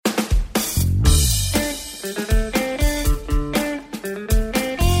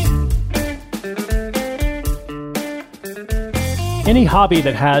Any hobby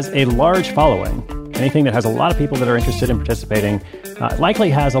that has a large following, anything that has a lot of people that are interested in participating, likely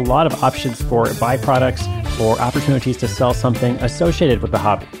has a lot of options for byproducts or opportunities to sell something associated with the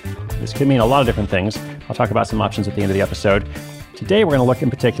hobby. This could mean a lot of different things. I'll talk about some options at the end of the episode. Today, we're going to look in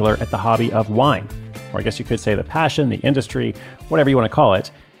particular at the hobby of wine, or I guess you could say the passion, the industry, whatever you want to call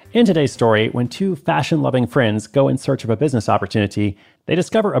it. In today's story, when two fashion-loving friends go in search of a business opportunity, they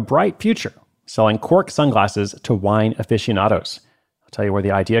discover a bright future selling Cork sunglasses to wine aficionados. I'll tell you where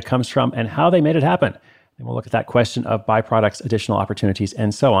the idea comes from and how they made it happen. And we'll look at that question of byproducts, additional opportunities,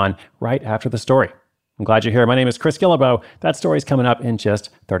 and so on right after the story. I'm glad you're here. My name is Chris Guillebeau. That story's coming up in just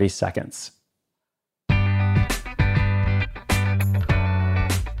 30 seconds.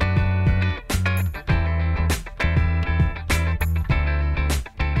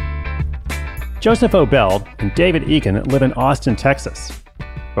 Joseph O'Bell and David Egan live in Austin, Texas.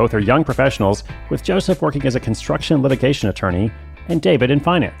 Both are young professionals, with Joseph working as a construction litigation attorney and David in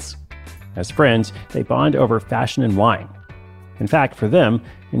finance. As friends, they bond over fashion and wine. In fact, for them,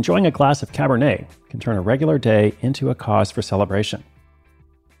 enjoying a glass of Cabernet can turn a regular day into a cause for celebration.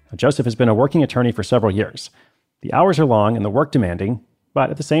 Now, Joseph has been a working attorney for several years. The hours are long and the work demanding, but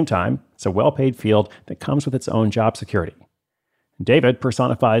at the same time, it's a well-paid field that comes with its own job security. David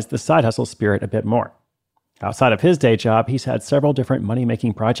personifies the side hustle spirit a bit more. Outside of his day job, he's had several different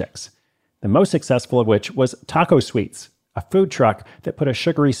money-making projects, the most successful of which was Taco Sweets, a food truck that put a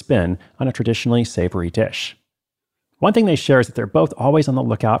sugary spin on a traditionally savory dish. One thing they share is that they're both always on the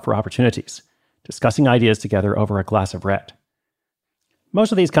lookout for opportunities, discussing ideas together over a glass of red.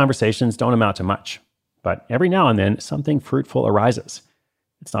 Most of these conversations don't amount to much, but every now and then something fruitful arises.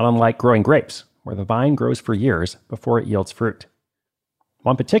 It's not unlike growing grapes, where the vine grows for years before it yields fruit.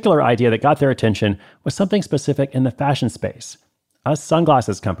 One particular idea that got their attention was something specific in the fashion space, a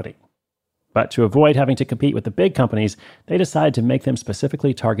sunglasses company. But to avoid having to compete with the big companies, they decided to make them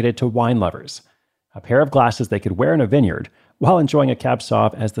specifically targeted to wine lovers, a pair of glasses they could wear in a vineyard while enjoying a cab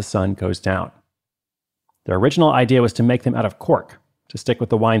sauv as the sun goes down. Their original idea was to make them out of cork, to stick with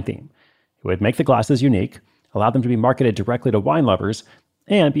the wine theme. It would make the glasses unique, allow them to be marketed directly to wine lovers,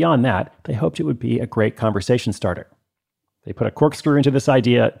 and beyond that, they hoped it would be a great conversation starter. They put a corkscrew into this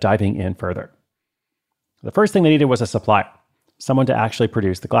idea, diving in further. The first thing they needed was a supplier, someone to actually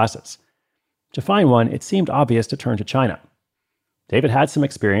produce the glasses. To find one, it seemed obvious to turn to China. David had some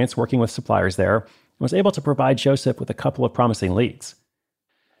experience working with suppliers there and was able to provide Joseph with a couple of promising leads.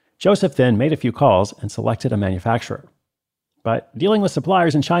 Joseph then made a few calls and selected a manufacturer. But dealing with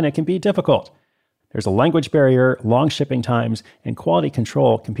suppliers in China can be difficult. There's a language barrier, long shipping times, and quality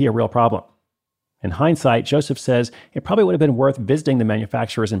control can be a real problem. In hindsight, Joseph says it probably would have been worth visiting the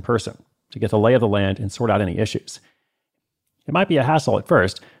manufacturers in person to get the lay of the land and sort out any issues. It might be a hassle at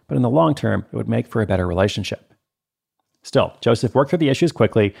first, but in the long term, it would make for a better relationship. Still, Joseph worked through the issues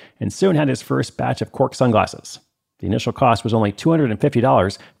quickly and soon had his first batch of Cork sunglasses. The initial cost was only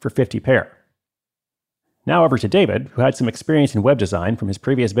 $250 for 50 pair. Now over to David, who had some experience in web design from his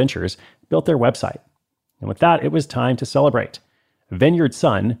previous ventures, built their website. And with that, it was time to celebrate. Vineyard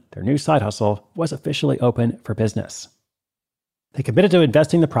Sun, their new side hustle, was officially open for business. They committed to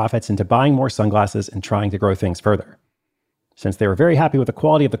investing the profits into buying more sunglasses and trying to grow things further. Since they were very happy with the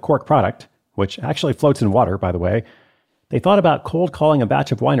quality of the Cork product, which actually floats in water, by the way, they thought about cold calling a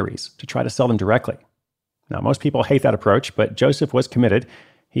batch of wineries to try to sell them directly. Now, most people hate that approach, but Joseph was committed.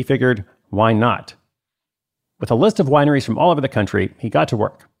 He figured, why not? With a list of wineries from all over the country, he got to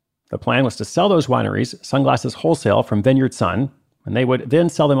work. The plan was to sell those wineries sunglasses wholesale from Vineyard Sun, and they would then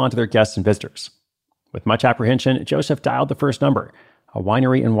sell them on to their guests and visitors. With much apprehension, Joseph dialed the first number, a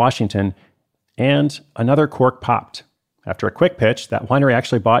winery in Washington, and another cork popped. After a quick pitch, that winery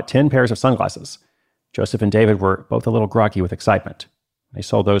actually bought 10 pairs of sunglasses. Joseph and David were both a little groggy with excitement. They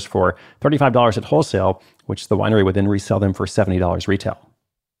sold those for $35 at wholesale, which the winery would then resell them for $70 retail.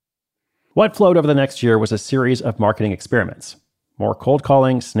 What flowed over the next year was a series of marketing experiments. More cold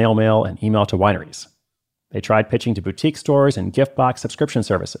calling, snail mail, and email to wineries. They tried pitching to boutique stores and gift box subscription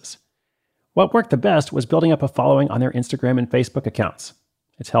services. What worked the best was building up a following on their Instagram and Facebook accounts.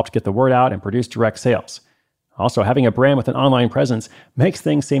 It's helped get the word out and produce direct sales. Also, having a brand with an online presence makes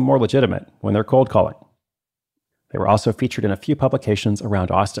things seem more legitimate when they're cold calling. They were also featured in a few publications around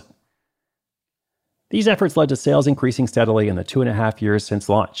Austin. These efforts led to sales increasing steadily in the 2.5 years since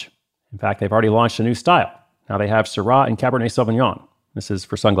launch. In fact, they've already launched a new style. Now they have Syrah and Cabernet Sauvignon. This is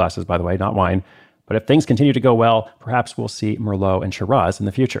for sunglasses, by the way, not wine. But if things continue to go well, perhaps we'll see Merlot and Shiraz in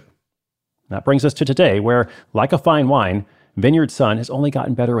the future. That brings us to today, where, like a fine wine, Vineyard Sun has only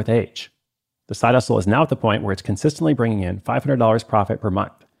gotten better with age. The side hustle is now at the point where it's consistently bringing in $500 profit per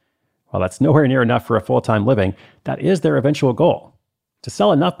month. While that's nowhere near enough for a full-time living, that is their eventual goal, to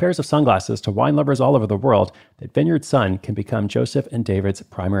sell enough pairs of sunglasses to wine lovers all over the world that Vineyard Sun can become Joseph and David's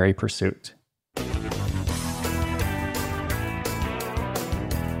primary pursuit.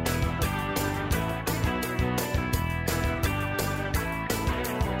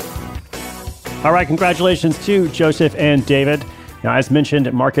 All right, congratulations to Joseph and David. Now, as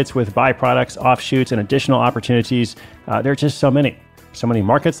mentioned, markets with byproducts, offshoots, and additional opportunities, there are just so many. So many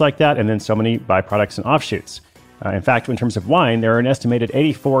markets like that, and then so many byproducts and offshoots. In fact, in terms of wine, there are an estimated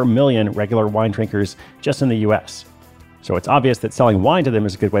 84 million regular wine drinkers just in the US. So it's obvious that selling wine to them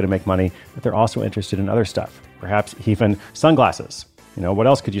is a good way to make money, but they're also interested in other stuff, perhaps even sunglasses. What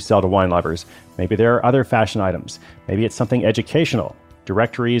else could you sell to wine lovers? Maybe there are other fashion items. Maybe it's something educational.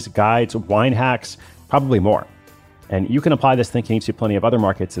 Directories, guides, wine hacks, probably more. And you can apply this thinking to plenty of other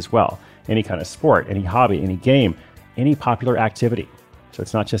markets as well. Any kind of sport, any hobby, any game, any popular activity. So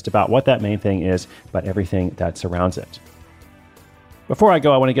it's not just about what that main thing is, but everything that surrounds it. Before I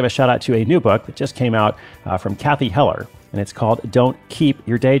go, I want to give a shout out to a new book that just came out from Kathy Heller, and it's called Don't Keep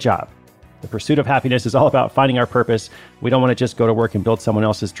Your Day Job. The pursuit of happiness is all about finding our purpose. We don't want to just go to work and build someone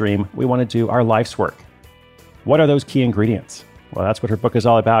else's dream. We want to do our life's work. What are those key ingredients? Well, that's what her book is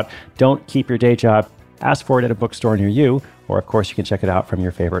all about. Don't keep your day job. Ask for it at a bookstore near you, or of course you can check it out from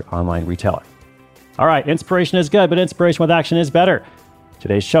your favorite online retailer. All right, inspiration is good, but inspiration with action is better.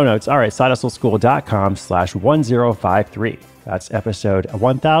 Today's show notes are at sidehustleschool.com/1053. That's episode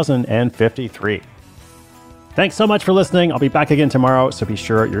 1053. Thanks so much for listening. I'll be back again tomorrow, so be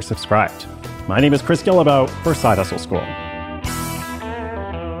sure you're subscribed. My name is Chris Guillebeau for Side Hustle School.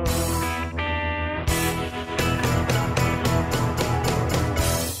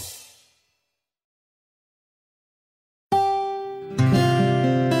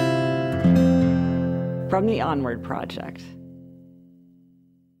 From the Onward Project.